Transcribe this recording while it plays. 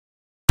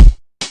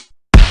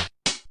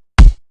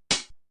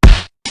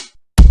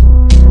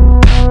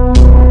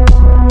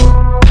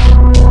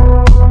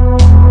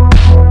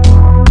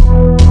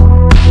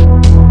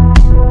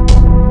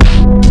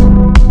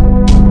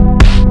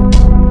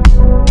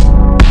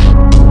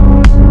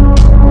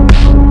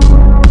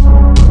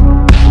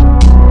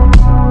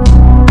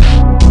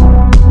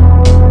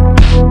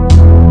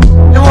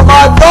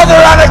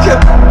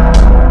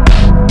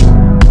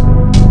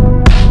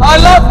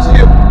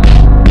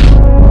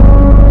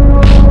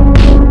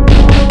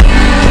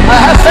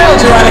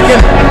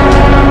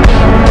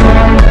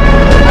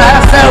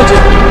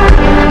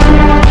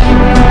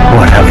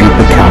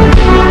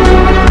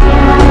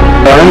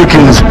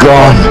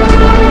gone.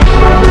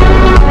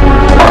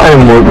 I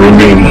am what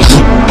remains.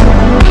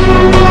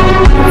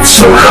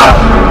 So come.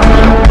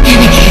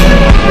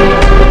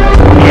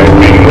 I've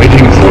been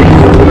waiting for you,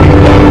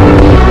 Obi-Wan.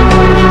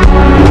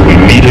 We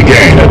meet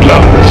again at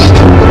last.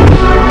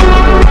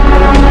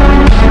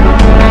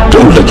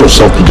 Don't let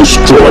yourself be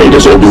destroyed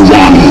as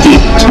Obi-Wan did.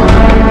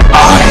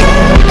 I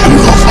am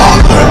your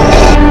father.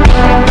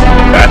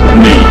 That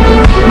name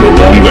no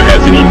longer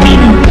has any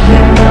meaning.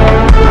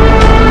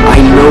 I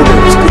know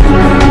there's good in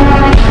you.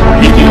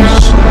 It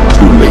is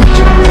too late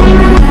for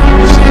me.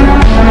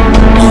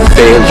 You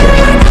failed, Your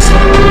Highness.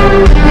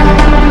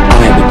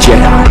 I am a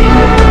Jedi,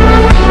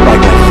 like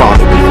my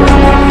father before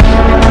me.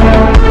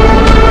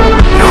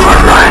 You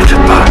are right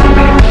about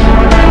me.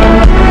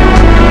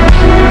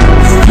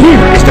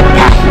 Fear is the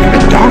path to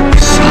the dark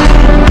side.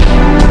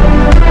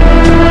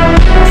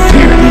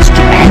 Fear leads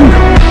to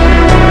anger.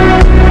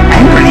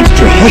 Anger leads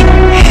to hate.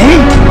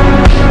 Hate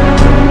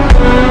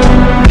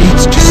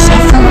leads to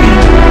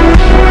suffering.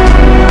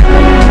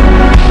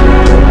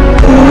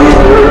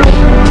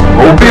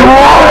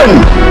 Obi-Wan!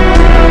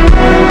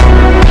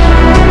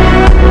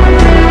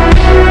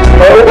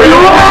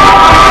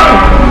 Obi-Wan!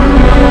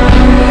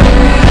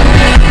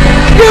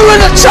 You were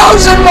the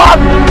chosen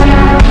one!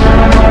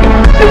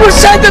 It was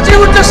said that you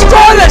would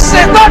destroy this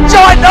Sith, not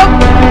join them!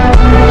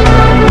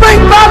 Bring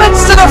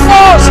balance to the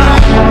Force!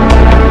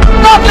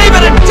 Not leave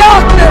it in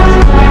darkness!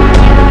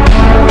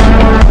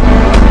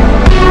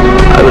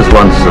 I was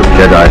once a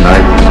Jedi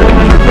Knight, same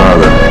as your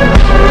father.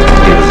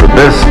 He was the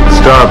best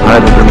star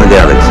pilot in the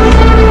galaxy.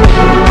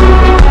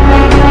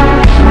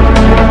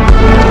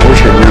 I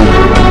wish I'd known.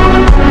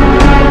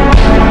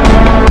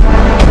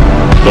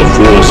 The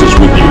Force is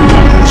with you,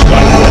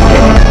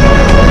 Skywalker.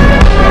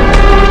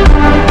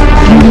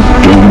 You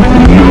don't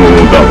know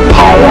the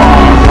power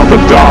of the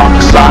dark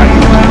side.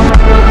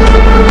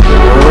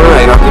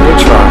 Alright, I'll give it a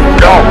try.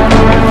 No!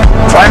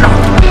 Try not.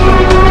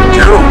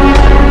 Do.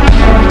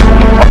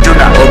 Or do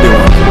not.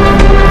 Obi-Wan,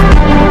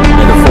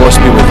 may the Force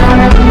be with you.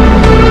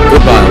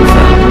 Goodbye, old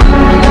friend.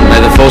 May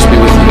the Force be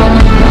with you.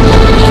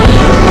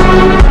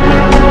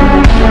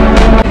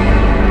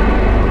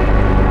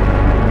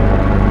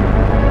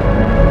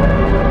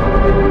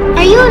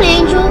 Are you an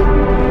angel?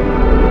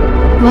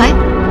 What?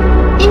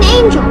 An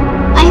angel.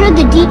 I heard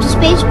the deep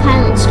space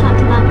pilots talk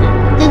about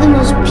them. They're the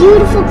most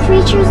beautiful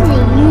creatures in the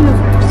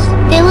universe.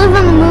 They live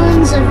on the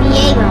moons of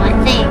Viego, I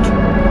think.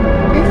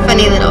 You're a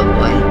funny little